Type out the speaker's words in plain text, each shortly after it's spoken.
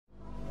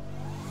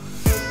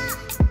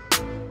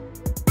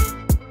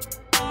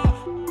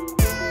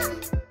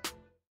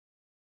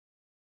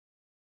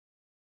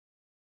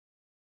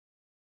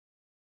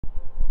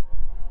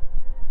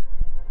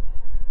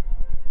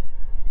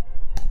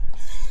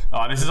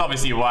This is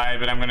obviously wide,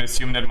 but I'm gonna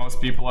assume that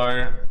most people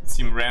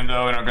seem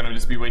rando and are gonna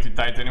just be way too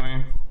tight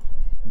anyway.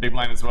 Big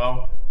blind as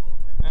well.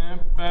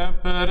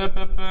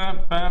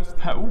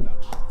 Ooh.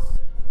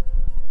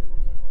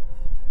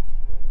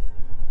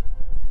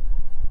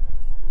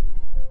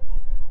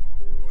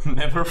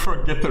 Never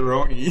forget the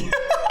Roni.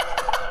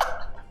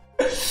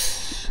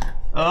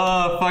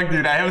 Oh fuck,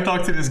 dude! I haven't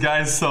talked to this guy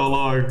in so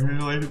long. He's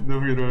like, no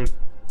good.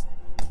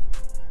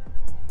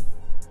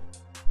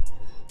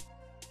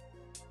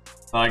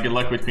 Good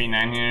luck with Queen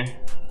 9 here.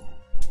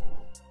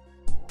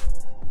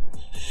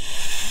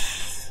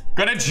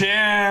 Gonna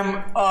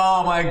jam!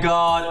 Oh my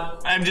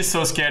god. I'm just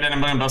so scared that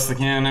I'm gonna bust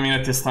again. I mean,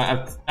 at this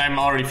time, I'm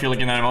already feeling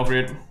that I'm over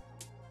it.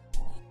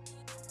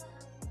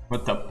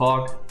 What the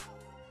fuck?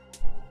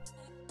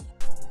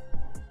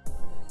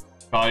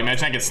 Oh,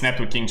 imagine I get snapped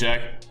with King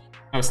Jack.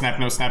 No snap,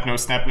 no snap, no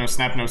snap, no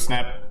snap, no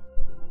snap.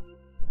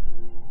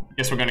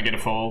 Guess we're gonna get a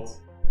fold.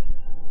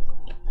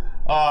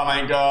 Oh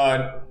my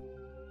god.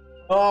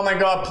 Oh my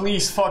god,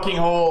 please fucking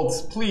hold.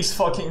 Please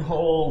fucking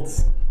hold.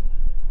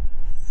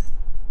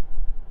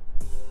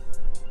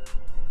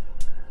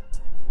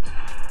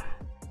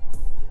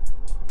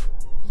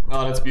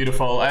 Oh, that's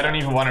beautiful. I don't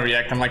even want to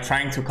react. I'm like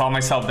trying to calm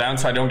myself down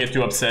so I don't get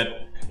too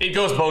upset. It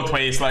goes both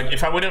ways. Like,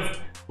 if I would have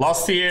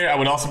lost here, I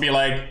would also be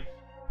like,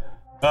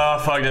 oh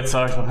fuck, that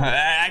sucks.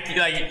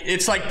 Like,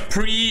 it's like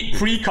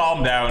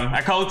pre-calm down.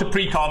 I call it the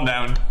pre-calm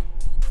down.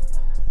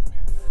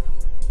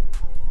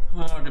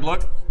 Oh, good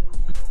luck.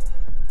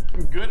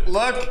 Good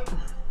luck.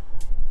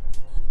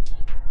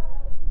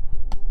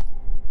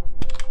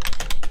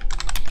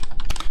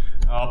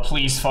 Oh,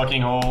 please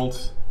fucking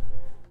hold.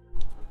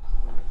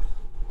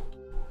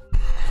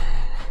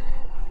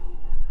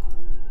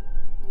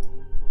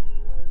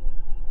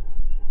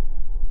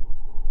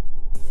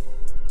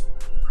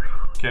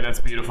 Okay,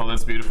 that's beautiful,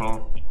 that's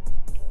beautiful.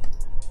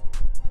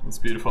 That's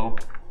beautiful.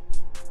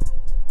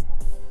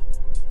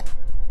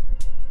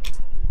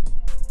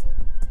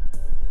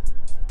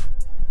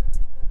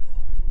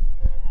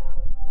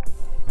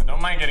 I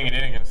don't mind getting it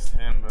in against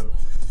him, but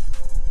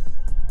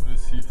what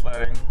is he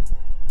flatting?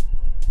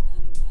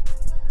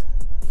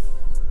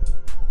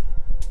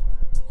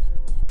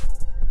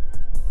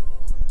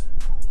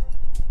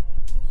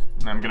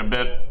 I'm gonna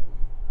bet.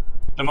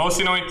 The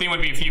most annoying thing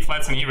would be if he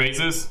flats and he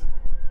raises.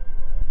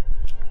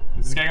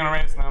 Is this guy gonna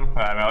raise them?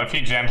 I don't know. If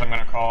he jams, I'm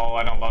gonna call.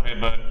 I don't love it,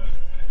 but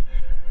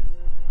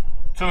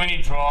too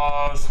many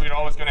draws. We're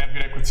always gonna have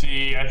good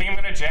equity. I think I'm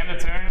gonna jam the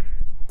turn.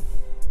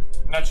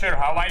 Not sure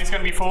how wide he's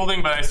gonna be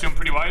folding, but I assume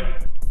pretty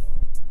wide.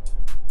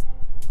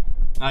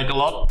 Like a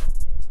lot.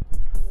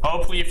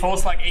 Hopefully he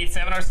folds like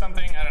 8-7 or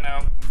something. I don't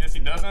know. I guess he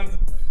doesn't.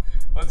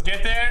 Let's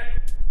get there.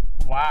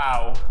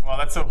 Wow. Well,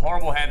 that's a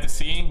horrible hand to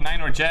see.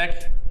 9 or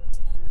jack.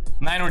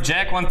 9 or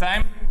jack one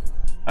time.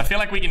 I feel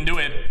like we can do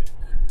it.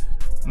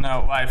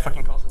 No, I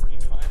fucking call for Queen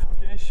 5.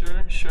 Okay,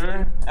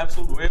 sure.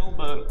 Absolute whale,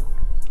 but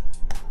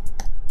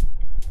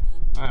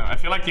I don't know, I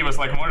feel like he was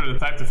like more of the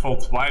type to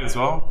fold wide as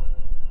well.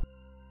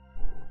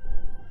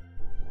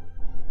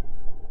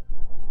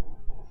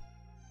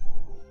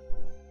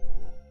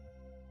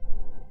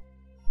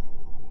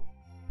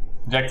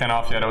 Jack 10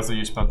 off, yeah, that was a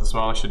huge spot as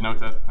well. I should note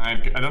that. I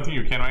don't think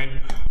you can, right?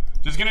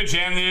 Just gonna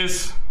jam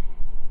this.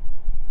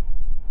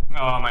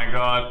 Oh my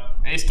god.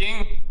 Ace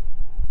King?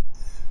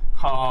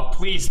 Oh,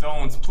 please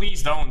don't.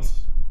 Please don't.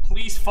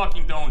 Please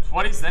fucking don't.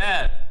 What is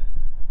that?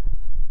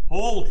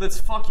 Hold. Let's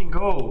fucking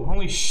go.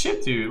 Holy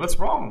shit, dude. What's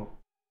wrong?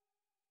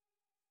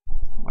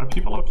 Are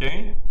people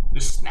okay?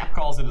 Just snap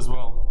calls it as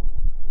well.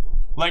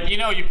 Like, you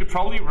know, you could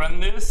probably run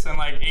this and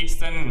like ace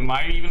 10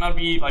 might even not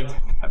be like...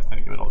 I'm trying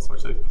to give it all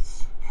sorts of...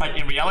 Like,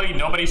 in reality,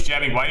 nobody's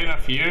jamming wide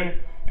enough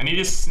here. And he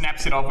just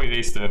snaps it off with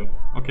ace 10.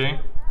 Okay?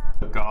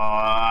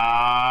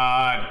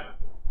 God.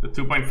 The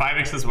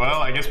 2.5x as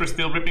well. I guess we're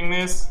still ripping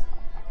this.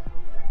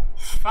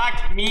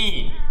 Fuck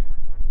me.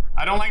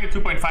 I don't like the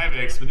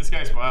 2.5x, but this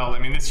guy's wild. I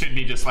mean, this should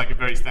be just like a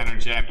very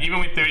standard jam, even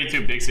with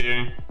 32 bigs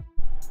here.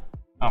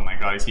 Oh my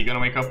god, is he gonna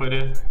wake up with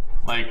it?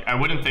 Like, I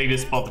wouldn't take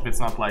this spot if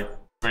it's not like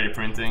very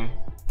printing.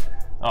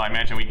 Oh, I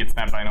imagine we could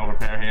snap by an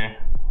overpair here.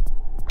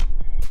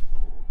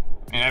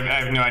 I mean,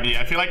 I have no idea.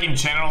 I feel like in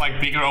general,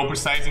 like bigger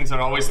oversizings are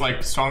always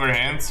like stronger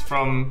hands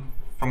from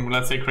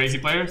let's say crazy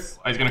players.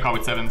 Oh, he's gonna call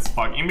with 7s.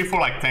 Fuck. Even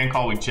before like 10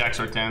 call with jacks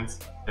or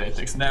 10s. Okay, it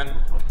takes then.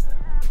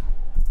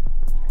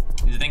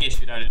 I think he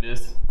should out of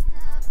this.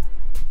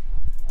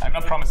 I'm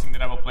not promising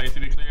that I will play, to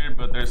be clear,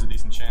 but there's a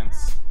decent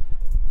chance.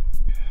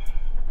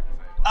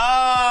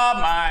 Oh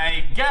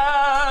my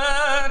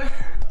god!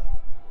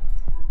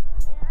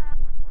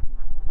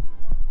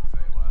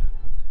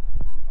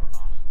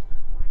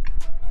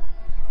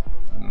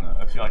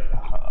 I feel like...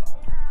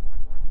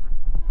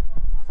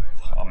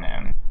 oh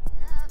man.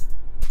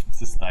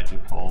 This is slightly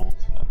cold.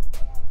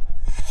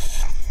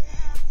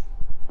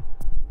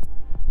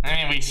 I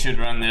mean, we should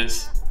run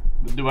this.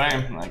 Do I?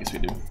 I guess we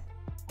do.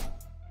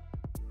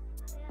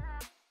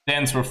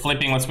 Tens, we're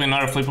flipping. Let's win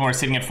another flip and we're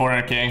sitting at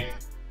 400k.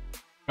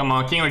 Come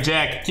on, king or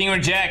jack. King or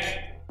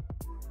jack.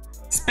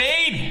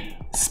 Spade!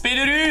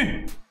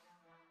 Spade-a-doo!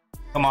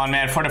 Come on,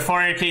 man, for the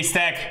 400k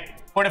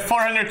stack. For the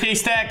 400k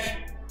stack.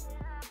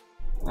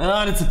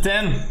 Oh, that's a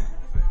 10.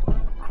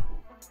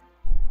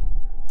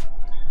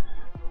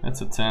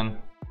 That's a 10.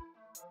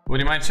 Would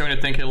you mind showing the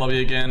 10k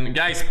lobby again?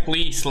 Guys,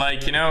 please,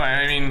 like, you know,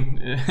 I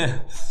mean,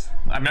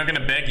 I'm not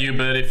gonna beg you,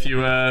 but if you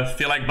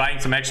feel like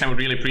buying some action, I would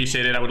really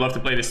appreciate it. I would love to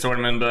play this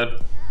tournament,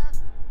 but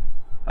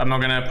I'm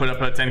not gonna put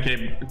up a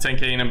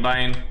 10k in a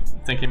buying,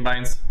 10k in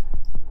binds.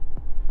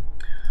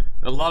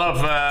 A lot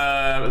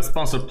of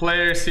sponsored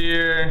players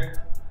here.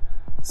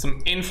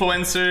 Some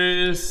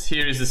influencers.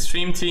 Here is the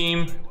stream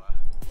team.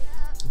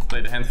 Let's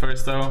play the hand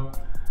first though.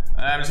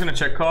 I'm just gonna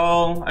check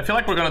call. I feel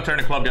like we're gonna turn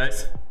the club,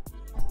 guys.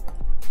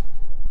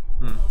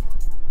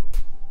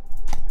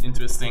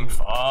 Interesting.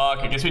 Fuck,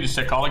 I guess we just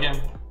check call again.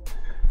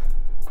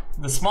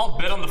 The small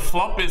bet on the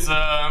flop is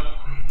I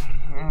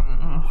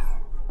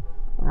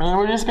mean,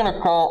 we're just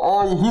gonna call.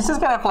 Oh, he's just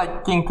gonna have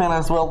like king 10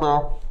 as well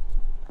though.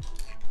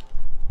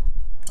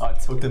 Oh,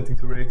 it's so tempting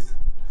to raise.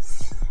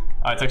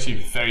 Oh, it's actually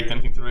very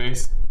tempting to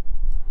raise.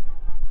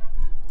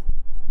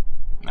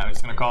 Now we're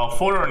just gonna call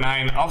 4 or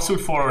 9, offsuit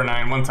 4 or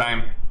 9 one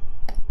time.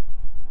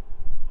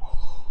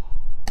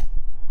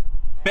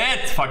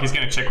 Bet! Fuck, he's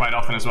gonna check quite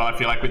often as well, I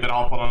feel like, with that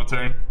half pot on a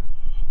turn.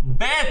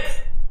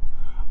 Bet!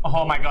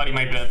 Oh my god, he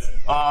might bet.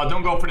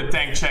 Don't go for the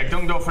tank check,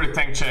 don't go for the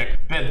tank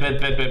check. Bet, bet,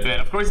 bet, bet,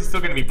 bet. Of course he's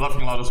still gonna be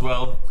bluffing a lot as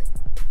well.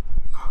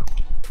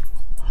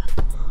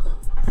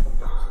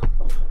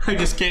 I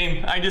just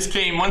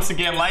came once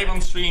again live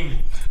on stream.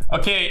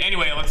 Okay,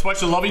 anyway, let's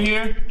watch the lobby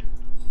here.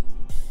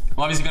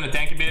 Lobby's gonna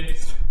tank a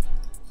bit.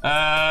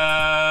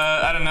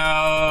 I don't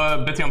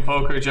know, betting on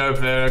poker, joke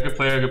there, good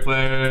player, good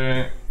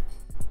player.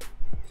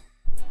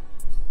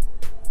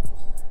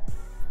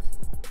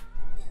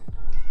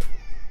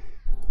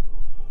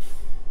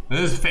 This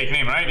is a fake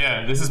name, right?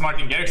 Yeah, this is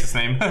Martin Garrix's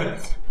name. No,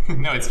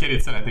 it's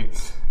Kidditson, I think.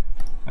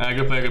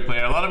 Good player, good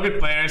player. A lot of good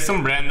players,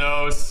 some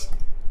randos.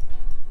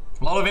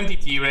 A lot of empty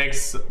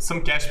T-Rex,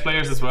 some cash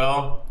players as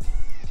well.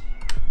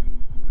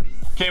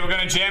 Okay, we're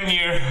gonna jam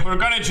here. We're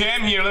gonna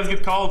jam here. Let's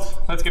get called.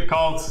 Let's get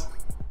called.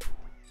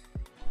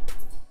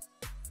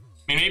 I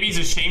mean, maybe he's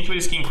ashamed with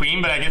his king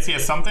queen, but I guess he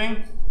has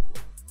something.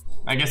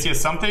 I guess he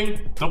has something.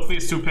 Hopefully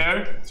it's 2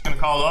 pair. He's gonna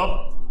call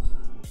up.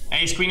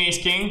 Ace queen, ace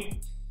king.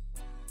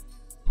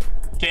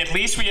 Okay, at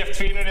least we have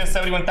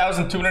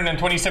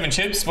 371,227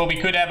 chips, but we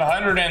could have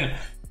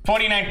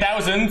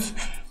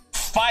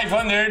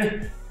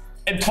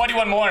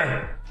 129,521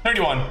 more.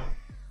 31.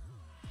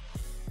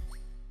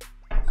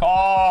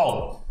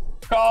 Call.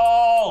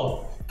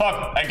 Call.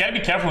 Fuck, I gotta be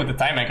careful with the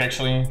time hack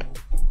actually.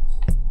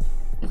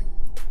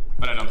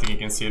 But I don't think you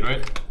can see it,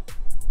 right?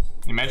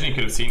 Imagine you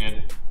could have seen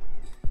it.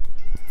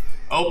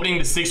 Opening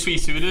the 6-3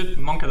 suited,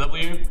 Monka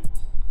W.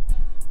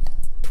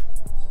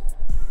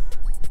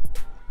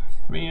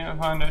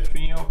 300,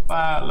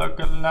 305, look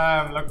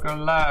alive, look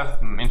alive.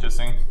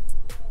 Interesting.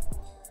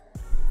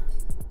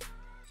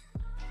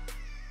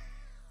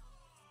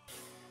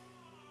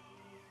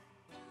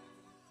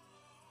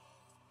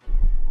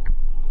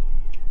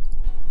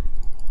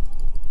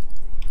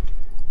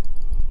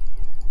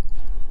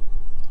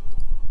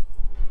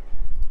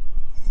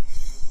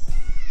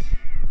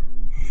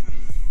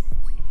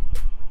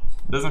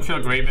 Doesn't feel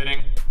great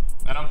betting.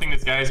 I don't think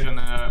this guy is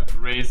gonna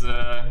raise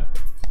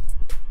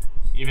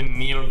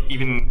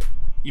even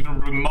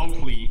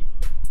remotely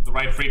the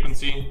right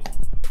frequency.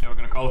 Yeah, we're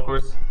gonna call, of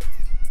course.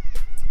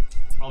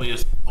 Probably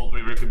just fold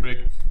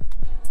brick.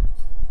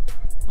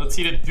 Let's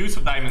see the deuce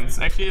of diamonds.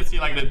 Actually, let's see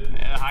like the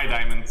high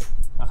diamond.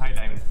 A high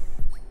diamond.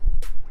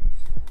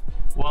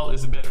 Well,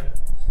 is it better?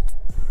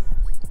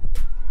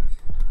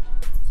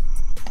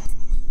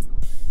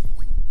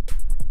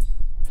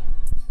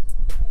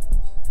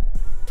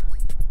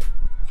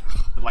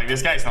 But like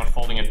this guy's not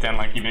folding at 10,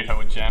 like even if I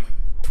would jam.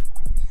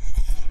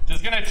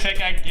 Just gonna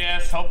check, I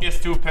guess. Hope he has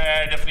 2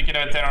 pair. Definitely could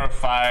have a 10 or a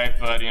 5,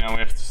 but you know, we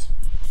have to,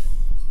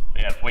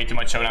 yeah, way too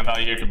much showdown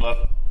value here to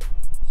bluff.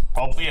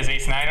 Hopefully he has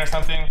ace 9 or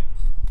something.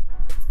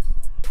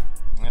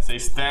 Let's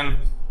ace 10.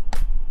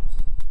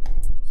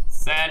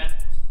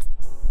 Set.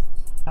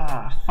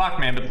 Ah, fuck,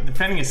 man, but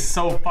defending is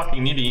so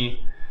fucking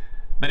needy.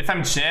 But if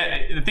I'm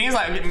jam, the thing is,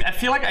 like, I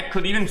feel like I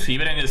could even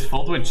 3-bet and just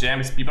fold to a jam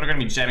because people are gonna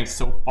be jamming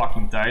so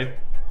fucking tight.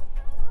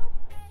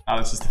 Oh,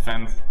 let's just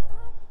defend.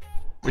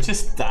 Which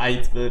is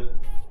tight, but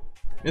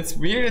it's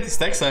weird at the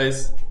stack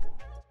size.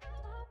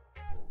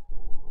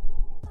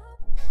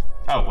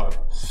 Oh, wow.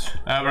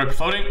 We're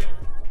floating.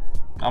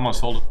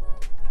 Almost folded.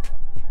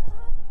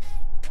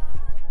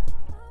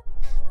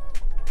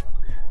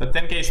 The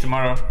 10k is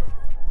tomorrow.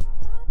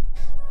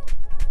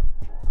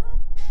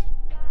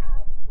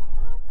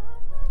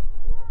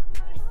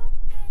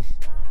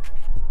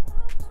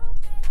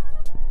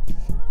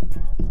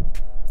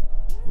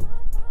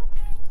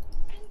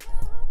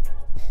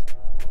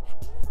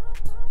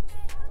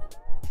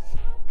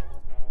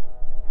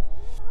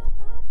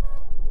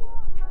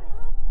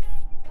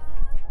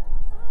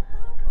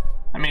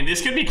 I mean,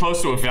 this could be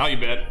close to a value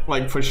bet,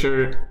 like for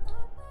sure.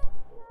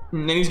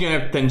 And then he's gonna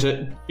have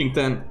 10 king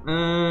 10.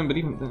 But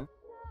even then.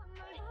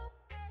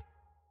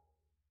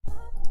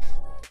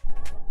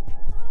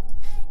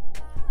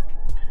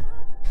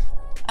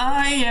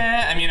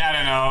 Yeah, I mean, I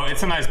don't know.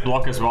 It's a nice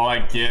block as well, I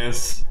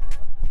guess.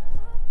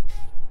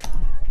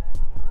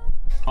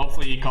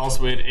 Hopefully he calls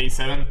with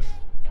a7.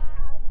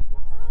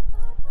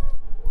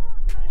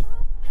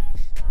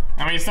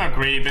 I mean, it's not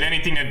great, but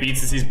anything that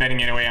beats us, he's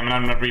betting anyway. I mean,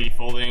 I'm not really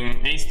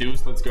folding. Ace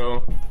deuce, let's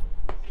go.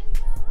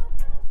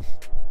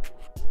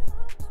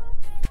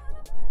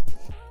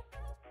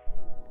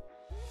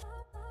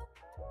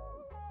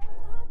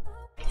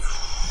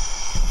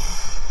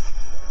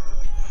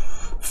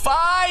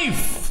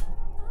 Five!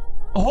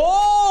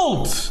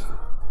 Hold!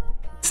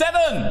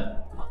 7!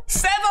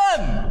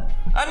 7!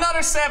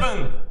 Another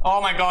 7!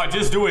 Oh my god,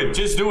 just do it,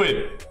 just do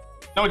it.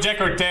 No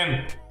jack or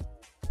 10.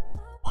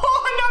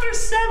 Oh, another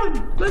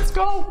 7! Let's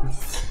go!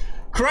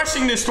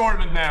 Crushing this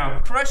tournament now,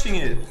 crushing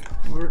it.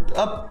 We're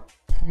up,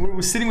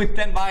 we're sitting with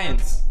 10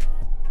 buy-ins.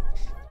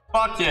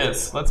 Fuck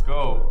yes, let's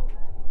go.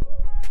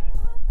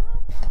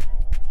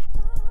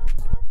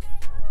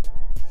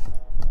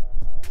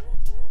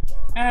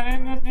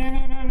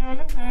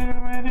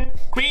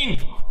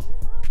 Queen!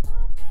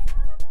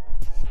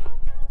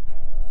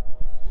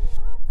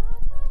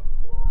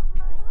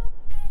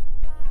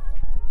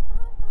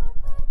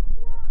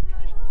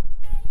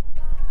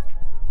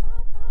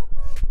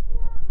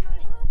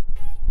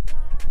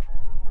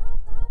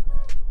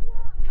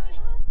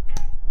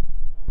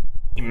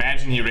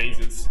 Imagine he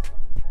raises.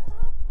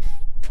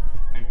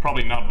 I mean,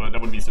 probably not, but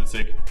that would be so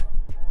sick.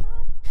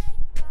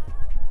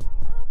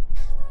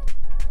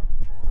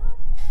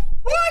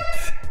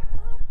 What?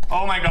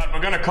 Oh my god, we're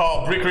gonna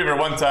call Brick River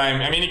one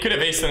time. I mean, he could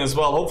have ace 10 as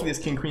well. Hopefully it's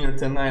King Queen or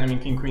 10-9. I mean,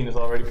 King Queen is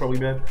already probably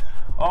bad.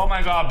 Oh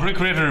my god, Brick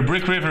River,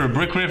 Brick River,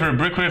 Brick River,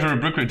 Brick River,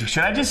 Brick River.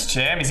 Should I just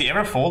jam? Is he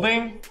ever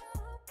folding?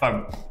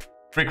 Fuck.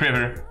 Brick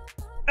River.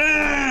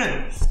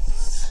 I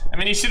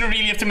mean, he shouldn't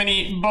really have too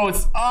many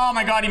boats. Oh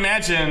my god,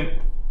 imagine.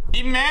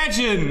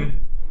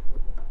 Imagine.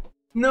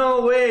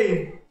 No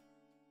way.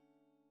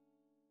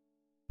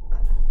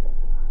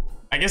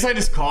 I guess I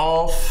just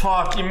call.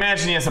 Fuck,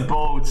 imagine he has a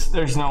boat.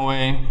 There's no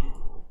way.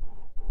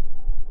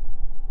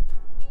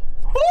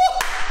 Woo!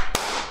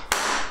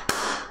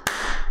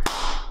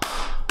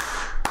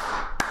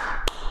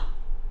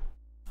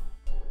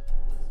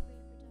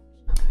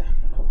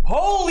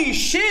 Holy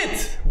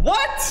shit!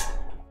 What?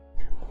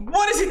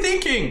 What is he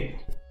thinking?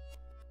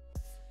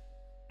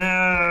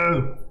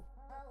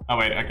 Oh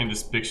wait, I can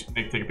just take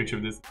a picture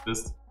of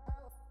this.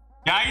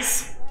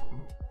 Guys,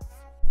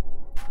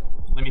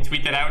 let me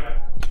tweet that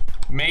out.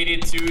 Made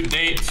it to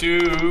day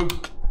 2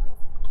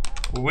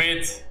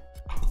 with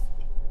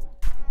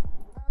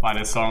by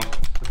this song.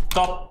 The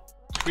top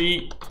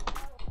 3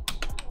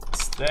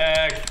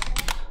 stack.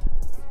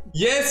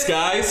 Yes,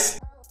 guys.